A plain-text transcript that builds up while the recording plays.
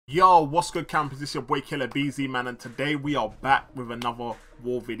Yo, what's good, campers? It's your boy Killer Beezy, man, and today we are back with another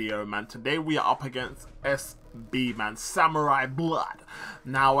war video, man. Today we are up against SB, man, Samurai Blood.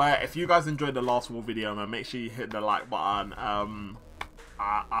 Now, if you guys enjoyed the last war video, man, make sure you hit the like button. I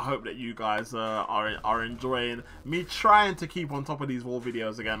hope that you guys are enjoying me trying to keep on top of these war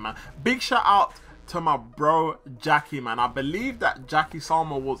videos again, man. Big shout out to my bro Jackie, man. I believe that Jackie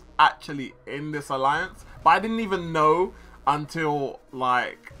Salma was actually in this alliance, but I didn't even know until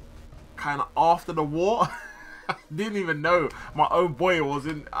like kind of after the war. I didn't even know my own boy was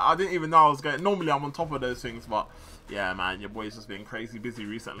in. I didn't even know I was going. Normally I'm on top of those things, but yeah, man, your boy's just been crazy busy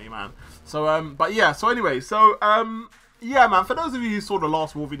recently, man. So but yeah, so anyway, so yeah, man, for those of you who saw the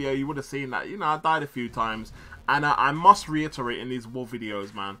last war video, you would have seen that, you know, I died a few times, and I must reiterate in these war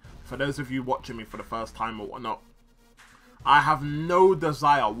videos, man, for those of you watching me for the first time or whatnot, I have no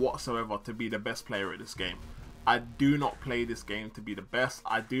desire whatsoever to be the best player at this game. I do not play this game to be the best.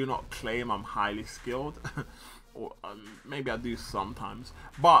 I do not claim I'm highly skilled, or maybe I do sometimes.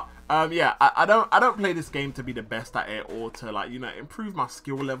 But yeah, I don't play this game to be the best at it or to, like, you know, improve my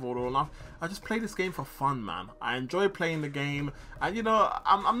skill level or enough. I just play this game for fun, man. I enjoy playing the game, and you know,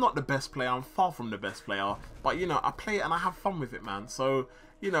 I'm not the best player. I'm far from the best player, but you know, I play it and I have fun with it, man. So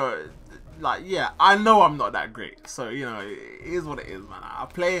you know, like, yeah, I know I'm not that great. So you know, it is what it is, man. I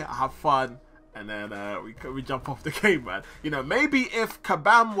play, I have fun. And then we jump off the game, man. You know, maybe if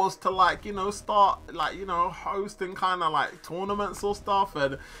Kabam was to, like, you know, start, like, you know, hosting kind of like tournaments or stuff,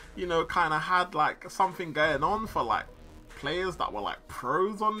 and you know, kind of had like something going on for like players that were like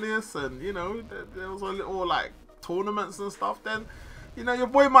pros on this, and you know, there was a little like tournaments and stuff, then you know, your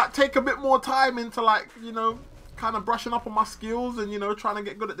boy might take a bit more time into, like, you know, kind of brushing up on my skills and, you know, trying to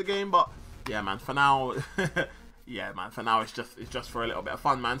get good at the game. But yeah, man, for now yeah, man, for now it's just for a little bit of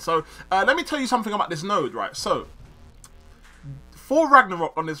fun, man. So let me tell you something about this node, right? So for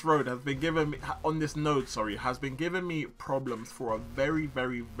Ragnarok on this road has been giving me has been giving me problems for a very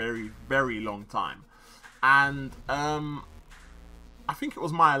long time. And I think it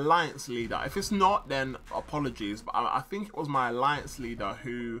was my alliance leader. If it's not, then apologies, but I think it was my alliance leader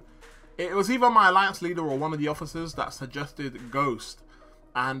who, it was either my alliance leader or one of the officers that suggested Ghost.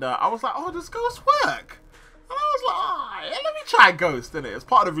 And I was like, oh, does Ghost work? And I was like, oh, yeah, let me try Ghost, innit? It's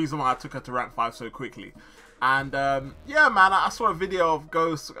part of the reason why I took her to rank 5 so quickly. And yeah, man, I saw a video of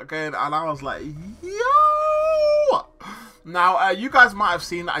Ghost again, and I was like, yo! Now, you guys might have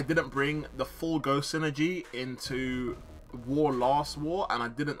seen that I didn't bring the full Ghost synergy into war last war, and I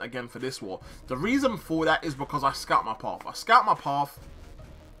didn't again for this war. The reason for that is because I scout my path. I scout my path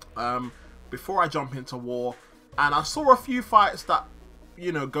before I jump into war, and I saw a few fights that,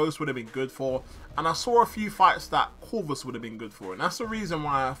 you know, Ghost would have been good for, and I saw a few fights that Corvus would have been good for, and that's the reason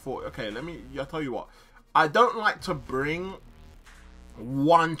why I thought, okay, I'll tell you what, I don't like to bring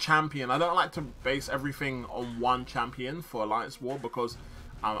one champion. I don't like to base everything on one champion for Alliance War, because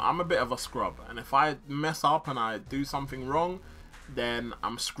I'm a bit of a scrub, and if I mess up and I do something wrong, then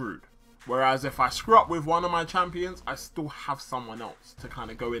I'm screwed. Whereas if I screw up with one of my champions, I still have someone else to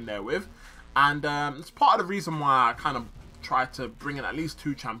kind of go in there with, and it's part of the reason why I kind of try to bring in at least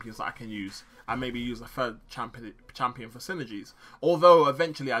 2 champions that I can use, and maybe use a 3rd champion for synergies. Although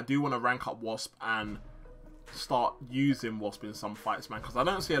eventually I do want to rank up Wasp and start using Wasp in some fights, man, because I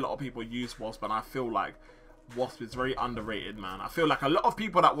don't see a lot of people use Wasp, and I feel like Wasp is very underrated, man. I feel like a lot of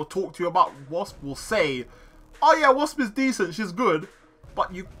people that will talk to you about Wasp will say, oh yeah, Wasp is decent, she's good,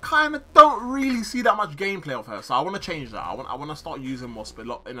 but you kind of don't really see that much gameplay of her. So I want to change that. I want to start using Wasp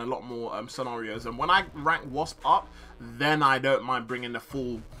in a lot more scenarios, and when I rank Wasp up, then I don't mind bringing the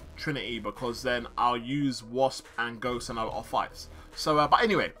full Trinity, because then I'll use Wasp and Ghost in a lot of fights. So but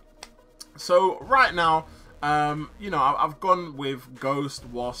anyway, so right now, you know, I've gone with Ghost,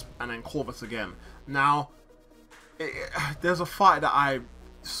 Wasp, and then Corvus again. Now there's a fight that I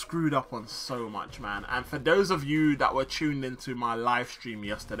screwed up on so much, man, and for those of you that were tuned into my live stream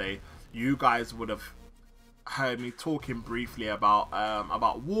yesterday, you guys would have heard me talking briefly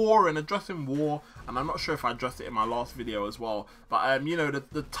about war and addressing war, and I'm not sure if I addressed it in my last video as well, but you know,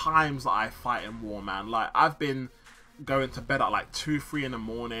 the times that I fight in war, man, like I've been going to bed at like 2, 3 in the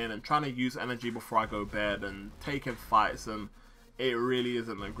morning and trying to use energy before I go to bed and taking fights, and it really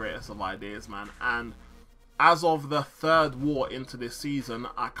isn't the greatest of ideas, man. And as of the 3rd war into this season,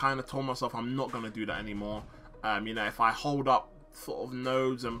 I kind of told myself I'm not going to do that anymore. You know, if I hold up sort of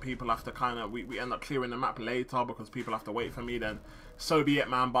nodes and people have to kind of, we end up clearing the map later because people have to wait for me, then so be it,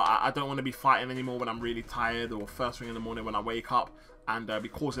 man. But I don't want to be fighting anymore when I'm really tired, or first thing in the morning when I wake up, and be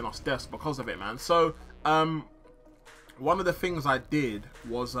causing us deaths because of it, man. So one of the things I did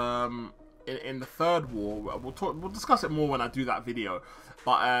was in the third war. We'll discuss it more when I do that video.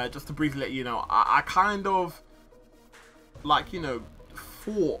 But just to briefly let you know, I kind of like, you know,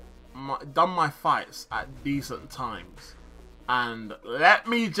 done my fights at decent times, and let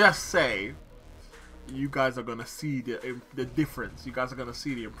me just say, you guys are gonna see the difference. You guys are gonna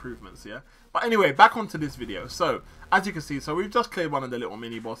see the improvements, yeah. But anyway, back onto this video. So as you can see, so we've just cleared one of the little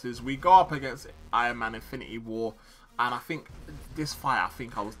mini bosses. We go up against Iron Man Infinity War, and I think this fight, I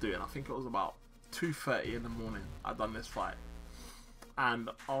think it was about 2:30 in the morning. I done this fight, and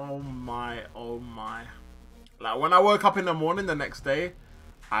oh my, like when I woke up in the morning the next day,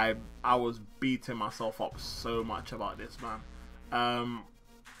 I was beating myself up so much about this, man.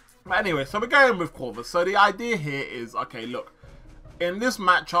 But anyway, so we're going with Corvus. So the idea here is, okay, look, in this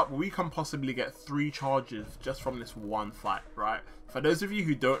matchup, we can possibly get 3 charges just from this one fight, right? For those of you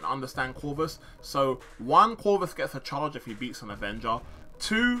who don't understand Corvus, so 1, Corvus gets a charge if he beats an Avenger.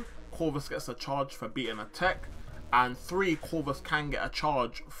 2, Corvus gets a charge for beating a tech. And 3, Corvus can get a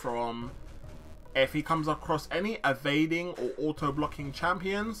charge from if he comes across any evading or auto-blocking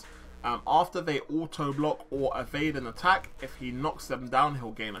champions. After they auto-block or evade an attack, if he knocks them down,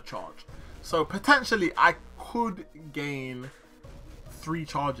 he'll gain a charge. So potentially, I could gain 3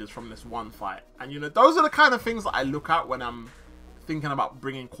 charges from this one fight. And you know, those are the kind of things that I look at when I'm thinking about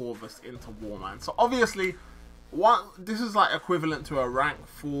bringing Corvus into war, man. So obviously, this is like equivalent to a rank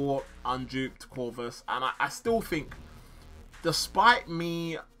 4 unduped Corvus. And I still think, despite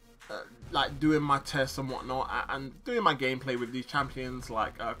me like doing my tests and whatnot, and doing my gameplay with these champions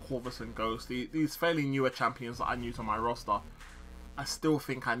like Corvus and Ghost, these fairly newer champions that are new to my roster, I still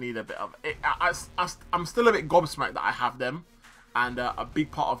think I need a bit of it. I'm still a bit gobsmacked that I have them, and a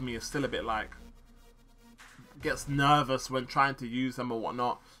big part of me is still a bit like, gets nervous when trying to use them or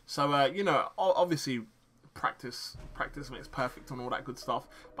whatnot. So you know, obviously practice makes perfect and all that good stuff.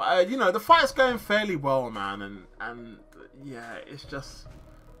 But you know, the fight's going fairly well, man, and yeah, it's just,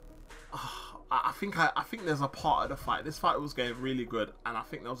 I think there's a part of the fight. This fight was going really good, and I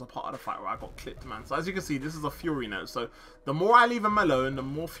think there was a part of the fight where I got clipped, man. So as you can see, this is a Fury node. So the more I leave him alone, the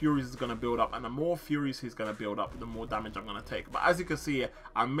more Furies is going to build up, and the more Furies he's going to build up, the more damage I'm going to take. But as you can see,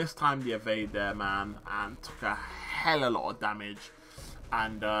 I mistimed the evade there, man, and took a hell of a lot of damage,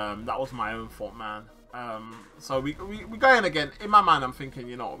 and that was my own fault, man. So we go in again. In my mind, I'm thinking,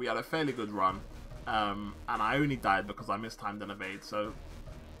 you know what, we had a fairly good run, and I only died because I mistimed an evade. So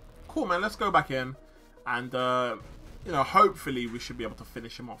cool, man, let's go back in, and you know, hopefully we should be able to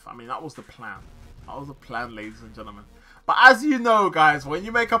finish him off. I mean, that was the plan. That was the plan, ladies and gentlemen. But as you know, guys, when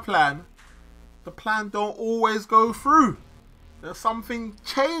you make a plan, the plan don't always go through. There's something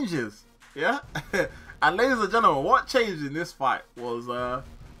changes, yeah. And ladies and gentlemen, what changed in this fight was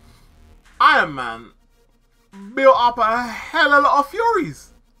Iron Man built up a hell of a lot of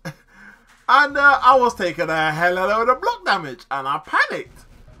Furies. And I was taking a hell of a load of block damage, and I panicked.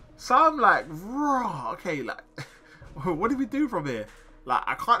 So I'm like, raw, okay, like, what do we do from here? Like,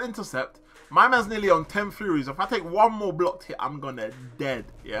 I can't intercept. My man's nearly on 10 Furies. If I take one more blocked hit, I'm gonna dead,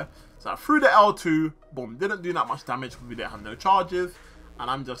 yeah? So I threw the L2, boom, didn't do that much damage because we didn't have no charges. And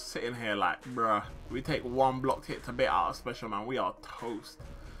I'm just sitting here like, bruh, we take one blocked hit to bait out a special, man, we are toast.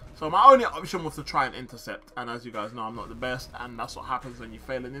 So my only option was to try and intercept. And as you guys know, I'm not the best. And that's what happens when you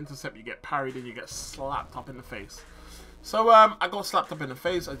fail an intercept. You get parried and you get slapped up in the face. So I got slapped up in the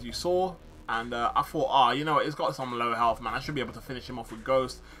face, as you saw, and I thought, you know what, he's got some low health, man. I should be able to finish him off with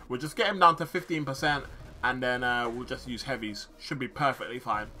Ghost. We'll just get him down to 15%, and then we'll just use heavies. Should be perfectly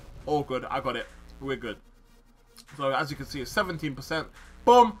fine. All good, I got it. We're good. So as you can see, it's 17%.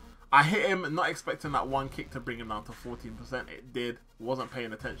 Boom! I hit him, not expecting that one kick to bring him down to 14%. It did. Wasn't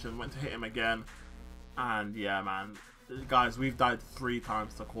paying attention. Went to hit him again. And yeah, man. Guys, we've died 3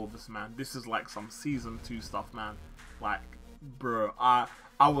 times to Corvus, man. This is like some Season 2 stuff, man. Like, bro, I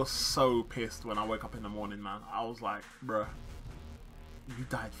was so pissed when I woke up in the morning, man. I was like, bro, you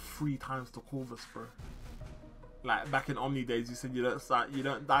died 3 times to Corvus, bro. Like, back in Omni days, you said you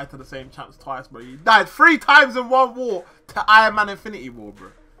don't die to the same champs twice, bro. You died 3 times in one war to Iron Man Infinity War,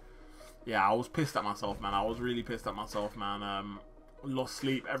 bro. Yeah, I was pissed at myself, man. I was really pissed at myself, man. Lost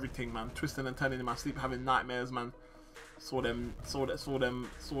sleep, everything, man. Twisting and turning in my sleep, having nightmares, man. Saw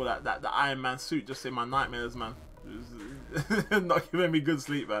that Iron Man suit just in my nightmares, man. Not giving me good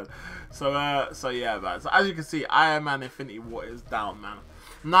sleep, man. So yeah, man. So as you can see, Iron Man Infinity War is down, man.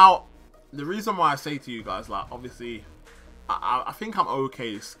 Now, the reason why I say to you guys, like, obviously, I think I'm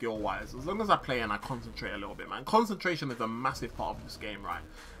okay skill-wise, as long as I play and I concentrate a little bit, man. Concentration is a massive part of this game, right?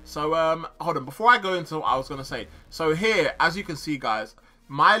 So, hold on. Before I go into what I was going to say, so here, as you can see, guys,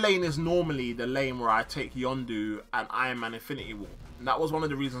 my lane is normally the lane where I take Yondu and Iron Man Infinity War. that was one of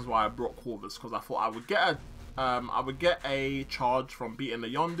the reasons why I brought Corvus, because I thought I would get a charge from beating the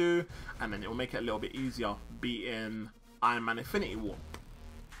Yondu, and then it will make it a little bit easier beating Iron Man Infinity War.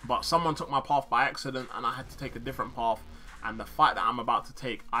 But someone took my path by accident, and I had to take a different path, and the fight that I'm about to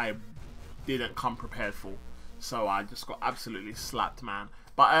take, I didn't come prepared for. So I just got absolutely slapped, man.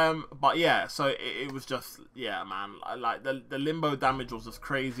 But yeah, so it was just, yeah, man, like the limbo damage was just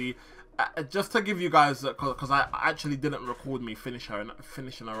crazy. Just to give you guys, because I actually didn't record me finishing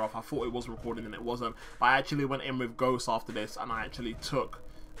her off. I thought it was recording and it wasn't. But I actually went in with Ghost after this, and I actually took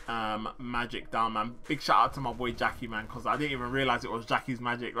Magic down, man. Big shout out to my boy Jackie, man, because I didn't even realize it was Jackie's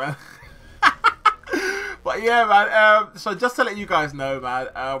magic, man. But yeah, man, so just to let you guys know,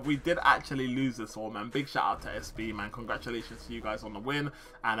 man, we did actually lose this one, man. Big shout out to SB, man. Congratulations to you guys on the win,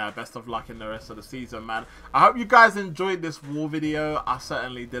 and best of luck in the rest of the season, man. I hope you guys enjoyed this war video. I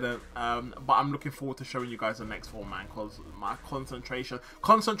certainly didn't, but I'm looking forward to showing you guys the next one, man, because my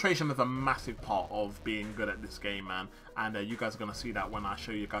concentration is a massive part of being good at this game, man. And you guys are going to see that when I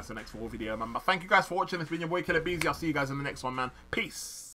show you guys the next war video, man. But thank you guys for watching. It's been your boy Killer Beezy. I'll see you guys in the next one, man. Peace.